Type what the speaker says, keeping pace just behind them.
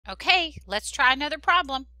Okay, let's try another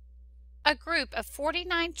problem. A group of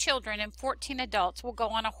 49 children and 14 adults will go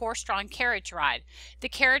on a horse-drawn carriage ride. The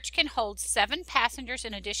carriage can hold 7 passengers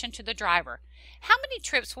in addition to the driver. How many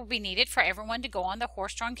trips will be needed for everyone to go on the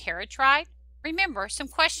horse-drawn carriage ride? Remember, some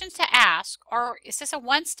questions to ask are, is this a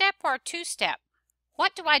one-step or a two-step?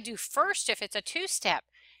 What do I do first if it's a two-step?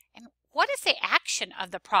 And what is the action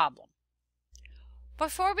of the problem?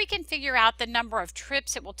 Before we can figure out the number of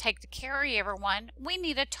trips it will take to carry everyone, we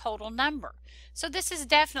need a total number. So this is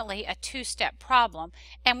definitely a two-step problem,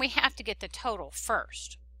 and we have to get the total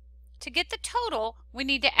first. To get the total, we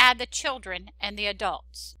need to add the children and the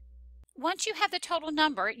adults. Once you have the total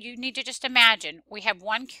number, you need to just imagine we have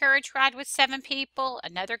one carriage ride with 7 people,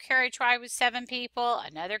 another carriage ride with 7 people,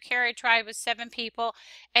 another carriage ride with 7 people,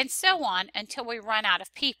 and so on until we run out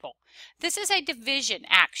of people. This is a division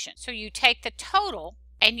action. So you take the total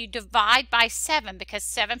and you divide by 7 because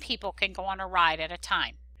 7 people can go on a ride at a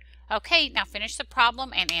time. Okay, now finish the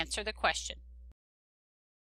problem and answer the question.